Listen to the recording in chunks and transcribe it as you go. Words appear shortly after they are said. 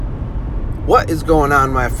What is going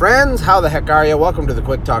on, my friends? How the heck are you? Welcome to the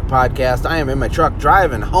Quick Talk Podcast. I am in my truck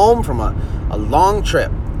driving home from a long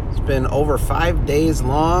trip. It's been over 5 days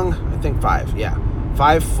long. I think 5, yeah.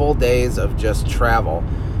 5 full days of just travel.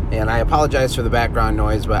 And I apologize for the background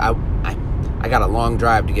noise, but I got a long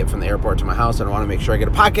drive to get from the airport to my house, and I want to make sure I get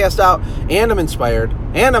a podcast out, and I'm inspired,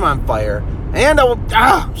 and I'm on fire, and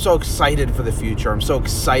I'm so excited for the future. I'm so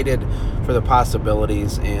excited for the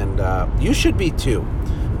possibilities, and you should be too.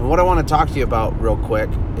 And what I want to talk to you about real quick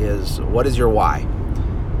is, what is your why?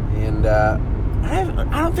 And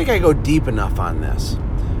I don't think I go deep enough on this.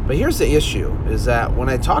 But here's the issue, is that when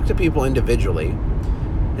I talk to people individually,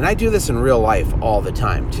 and I do this in real life all the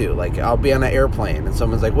time too, like I'll be on an airplane and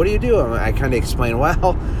someone's like, what do you do? And I kind of explain,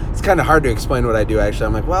 well, it's kind of hard to explain what I do actually.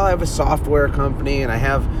 I'm like, well, I have a software company and I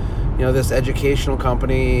have this educational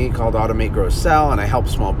company called Automate, Grow, Sell, and I help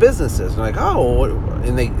small businesses. And like,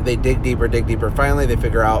 and they dig deeper. Finally, they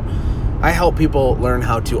figure out I help people learn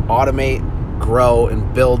how to automate, grow,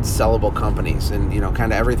 and build sellable companies, and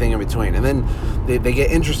kind of everything in between. And then they get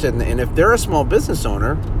interested and if they're a small business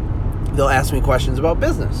owner, they'll ask me questions about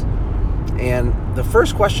business. And the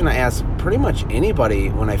first question I ask pretty much anybody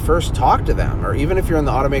when I first talk to them, or even if you're in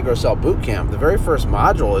the Automate, Grow, Sell bootcamp, the very first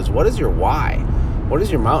module is, what is your why? What is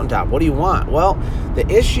your mountaintop? What do you want? Well, the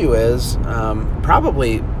issue is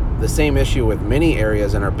probably the same issue with many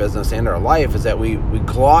areas in our business and our life, is that we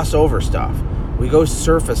gloss over stuff. We go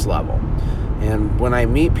surface level. And when I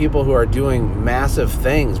meet people who are doing massive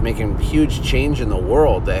things, making huge change in the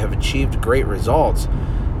world, that have achieved great results,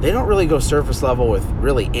 they don't really go surface level with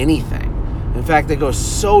really anything. In fact, they go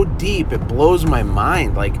so deep, it blows my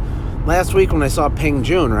mind. Like last week when I saw Peng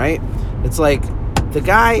Joon, right? It's like, the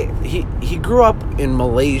guy, he grew up in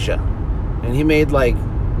Malaysia, and he made like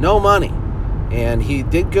no money, and he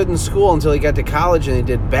did good in school until he got to college, and he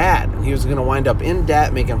did bad, and he was going to wind up in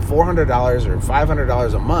debt, making $400 or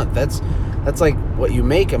 $500 a month. That's like what you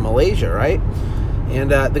make in Malaysia, right?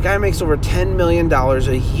 And the guy makes over $10 million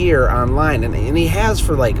a year online, and he has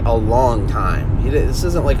for like a long time. This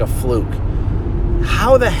isn't like a fluke.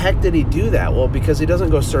 How the heck did he do that? Well, because he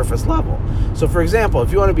doesn't go surface level. So for example,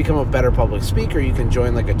 if you want to become a better public speaker, you can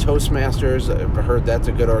join like a Toastmasters. I've heard that's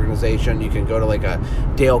a good organization. You can go to like a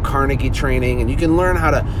Dale Carnegie training, and you can learn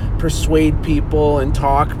how to persuade people and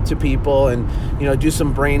talk to people, and do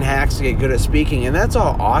some brain hacks to get good at speaking. And that's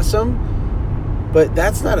all awesome, but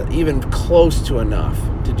that's not even close to enough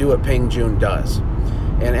to do what Peng Joon does.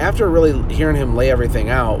 And after really hearing him lay everything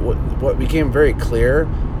out, what became very clear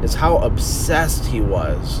is how obsessed he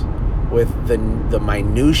was with the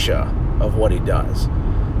minutia of what he does.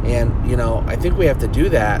 And, I think we have to do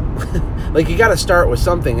that. Like, you got to start with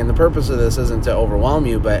something, and the purpose of this isn't to overwhelm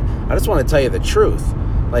you, but I just want to tell you the truth.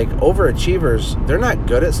 Like, overachievers, they're not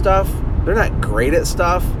good at stuff. They're not great at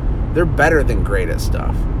stuff. They're better than great at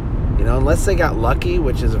stuff. Unless they got lucky,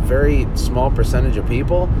 which is a very small percentage of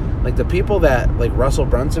people. Like the people that, like Russell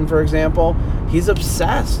Brunson, for example, he's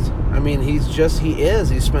obsessed. I mean, he is.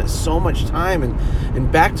 He spent so much time.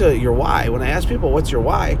 And back to your why, when I ask people, what's your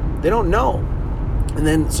why? They don't know. And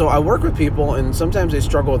then, so I work with people, and sometimes they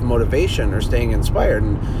struggle with motivation or staying inspired.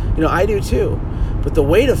 And, I do too. But the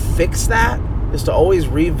way to fix that is to always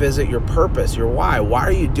revisit your purpose, your why. Why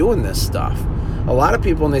are you doing this stuff? A lot of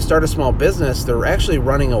people, when they start a small business, they're actually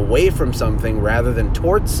running away from something rather than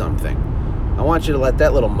towards something. I want you to let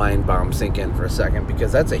that little mind bomb sink in for a second,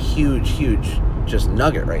 because that's a huge, huge just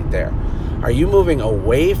nugget right there. Are you moving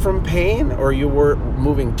away from pain, or you were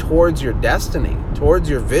moving towards your destiny, towards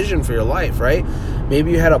your vision for your life, right? Maybe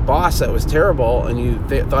you had a boss that was terrible, and you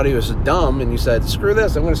thought he was dumb, and you said, screw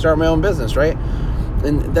this, I'm going to start my own business, right?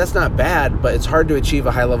 And that's not bad, but it's hard to achieve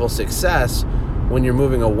a high-level success when you're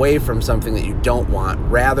moving away from something that you don't want,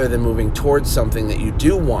 rather than moving towards something that you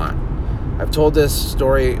do want. I've told this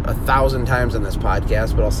story 1,000 times on this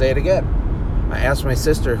podcast, but I'll say it again. I asked my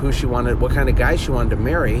sister what kind of guy she wanted to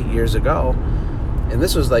marry years ago, and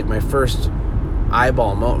this was like my first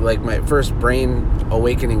eyeball moment, like my first brain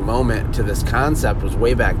awakening moment to this concept was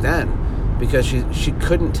way back then, because she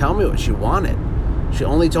couldn't tell me what she wanted. She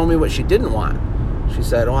only told me what she didn't want. She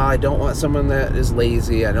said, well, I don't want someone that is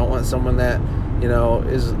lazy. I don't want someone that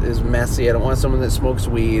is messy. I don't want someone that smokes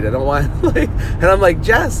weed. I don't want, and I'm like,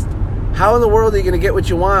 Jess, how in the world are you going to get what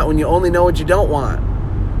you want when you only know what you don't want,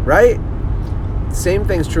 right? Same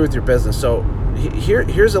thing's true with your business. So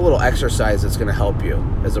here's a little exercise that's going to help you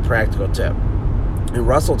as a practical tip. And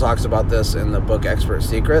Russell talks about this in the book Expert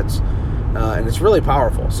Secrets, and it's really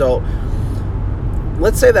powerful. So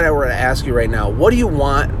let's say that I were to ask you right now, what do you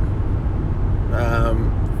want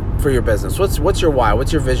for your business? What's your why?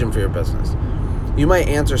 What's your vision for your business? you might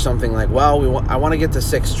answer something like, well, I want to get to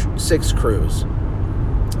six crews.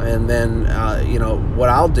 And then, what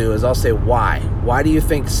I'll do is I'll say, why? Why do you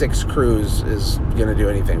think 6 crews is going to do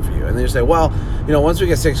anything for you? And then you say, well, once we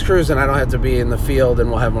get 6 crews, then I don't have to be in the field and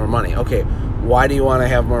we'll have more money. Okay, why do you want to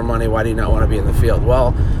have more money? Why do you not want to be in the field?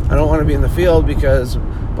 Well, I don't want to be in the field because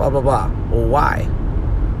blah, blah, blah. Well, why?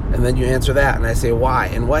 And then you answer that, and I say, why?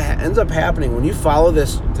 And what ends up happening when you follow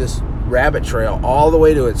this rabbit trail all the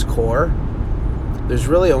way to its core, there's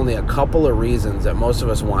really only a couple of reasons that most of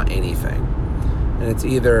us want anything. And it's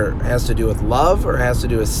either has to do with love or has to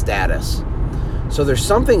do with status. So there's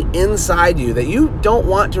something inside you that you don't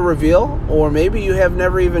want to reveal, or maybe you have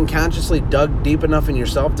never even consciously dug deep enough in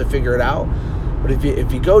yourself to figure it out. But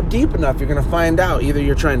if you go deep enough, you're going to find out either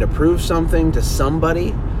you're trying to prove something to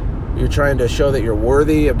somebody, you're trying to show that you're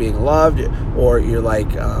worthy of being loved, or you're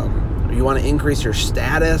like, you want to increase your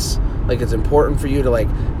status. Like it's important for you to like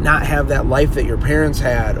not have that life that your parents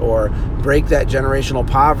had, or break that generational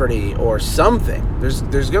poverty or something.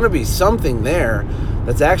 There's going to be something there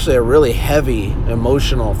that's actually a really heavy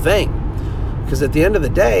emotional thing. Because at the end of the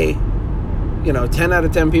day, 10 out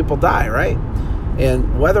of 10 people die, right?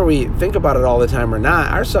 And whether we think about it all the time or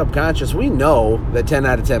not, our subconscious, we know that 10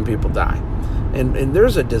 out of 10 people die. And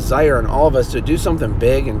there's a desire in all of us to do something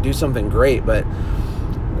big and do something great, but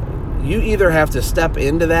you either have to step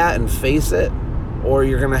into that and face it, or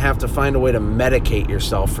you're going to have to find a way to medicate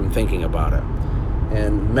yourself from thinking about it.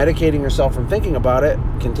 And medicating yourself from thinking about it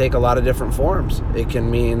can take a lot of different forms. It can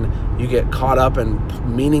mean you get caught up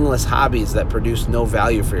in meaningless hobbies that produce no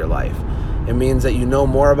value for your life. It means that you know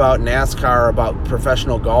more about NASCAR, or about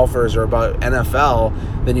professional golfers, or about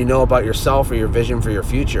NFL than you know about yourself or your vision for your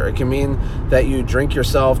future. It can mean that you drink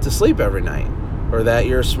yourself to sleep every night, or that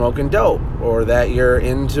you're smoking dope, or that you're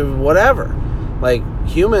into whatever. Like,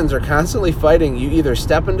 humans are constantly fighting. You either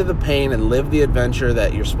step into the pain and live the adventure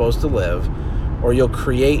that you're supposed to live, or you'll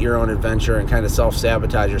create your own adventure and kind of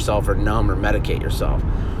self-sabotage yourself, or numb or medicate yourself.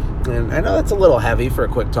 And I know that's a little heavy for a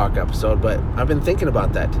quick talk episode, but I've been thinking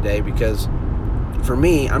about that today because for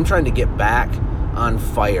me, I'm trying to get back on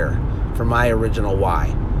fire for my original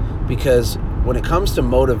why. Because when it comes to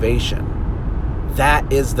motivation,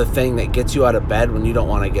 that is the thing that gets you out of bed when you don't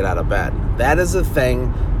want to get out of bed. That is the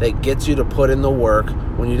thing that gets you to put in the work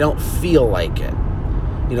when you don't feel like it.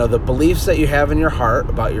 The beliefs that you have in your heart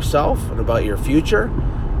about yourself and about your future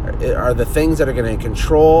are the things that are going to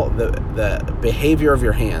control the behavior of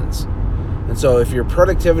your hands. And so if your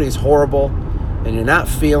productivity is horrible and you're not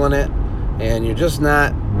feeling it and you're just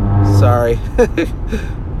not, sorry,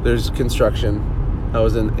 there's construction. I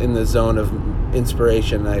was in the zone of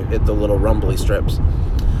inspiration. I hit the little rumbly strips.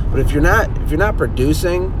 But if you're not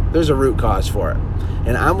producing, there's a root cause for it.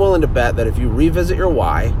 And I'm willing to bet that if you revisit your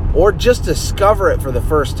why, or just discover it for the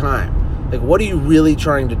first time, like, what are you really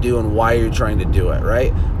trying to do and why are you trying to do it,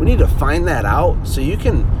 right? We need to find that out so you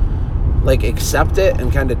can like accept it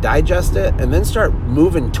and kind of digest it, and then start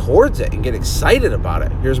moving towards it and get excited about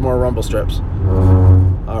it. Here's more rumble strips.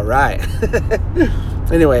 All right.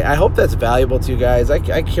 Anyway, I hope that's valuable to you guys.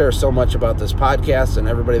 I care so much about this podcast and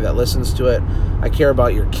everybody that listens to it. I care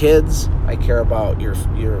about your kids. I care about your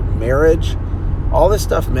marriage. All this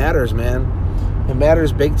stuff matters, man. It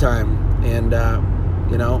matters big time. And,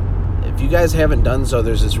 if you guys haven't done so,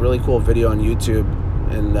 there's this really cool video on YouTube,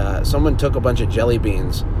 and someone took a bunch of jelly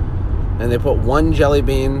beans, and they put one jelly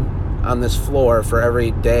bean on this floor for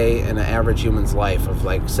every day in an average human's life of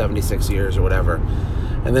like 76 years or whatever.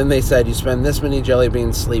 And then they said, you spend this many jelly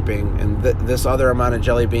beans sleeping, and this other amount of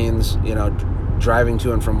jelly beans, driving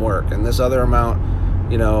to and from work, and this other amount,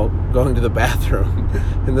 going to the bathroom,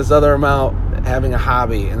 and this other amount having a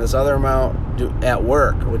hobby, and this other amount at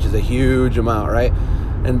work, which is a huge amount, right?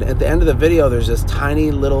 And at the end of the video, there's this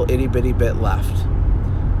tiny little itty bitty bit left.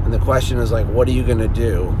 And the question is like, what are you going to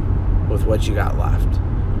do with what you got left?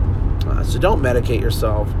 So don't medicate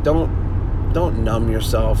yourself. Don't numb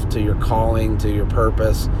yourself to your calling, to your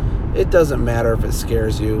purpose. It doesn't matter if it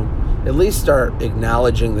scares you. At least start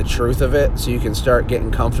acknowledging the truth of it so you can start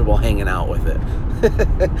getting comfortable hanging out with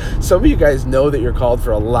it. Some of you guys know that you're called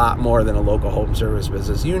for a lot more than a local home service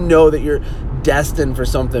business. You know that you're destined for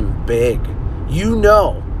something big.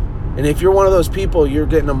 And if you're one of those people, you're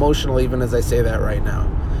getting emotional even as I say that right now.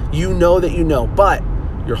 You know that you know, but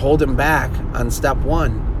you're holding back on step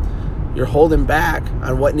one. You're holding back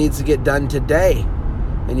on what needs to get done today.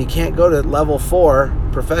 And you can't go to level 4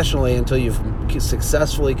 professionally until you've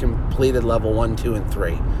successfully completed level 1, 2, and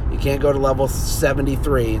 3. You can't go to level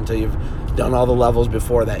 73 until you've done all the levels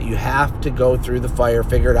before that. You have to go through the fire,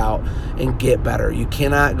 figure it out, and get better. You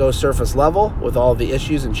cannot go surface level with all the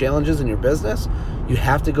issues and challenges in your business. You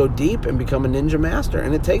have to go deep and become a ninja master,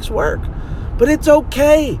 and it takes work. But it's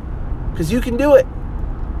okay, because you can do it.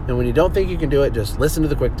 And when you don't think you can do it, just listen to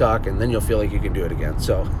the Quick Talk, and then you'll feel like you can do it again.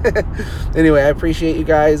 So anyway, I appreciate you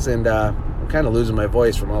guys, and I'm kind of losing my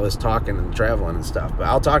voice from all this talking and traveling and stuff. But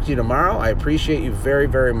I'll talk to you tomorrow. I appreciate you very,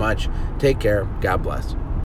 very much. Take care. God bless.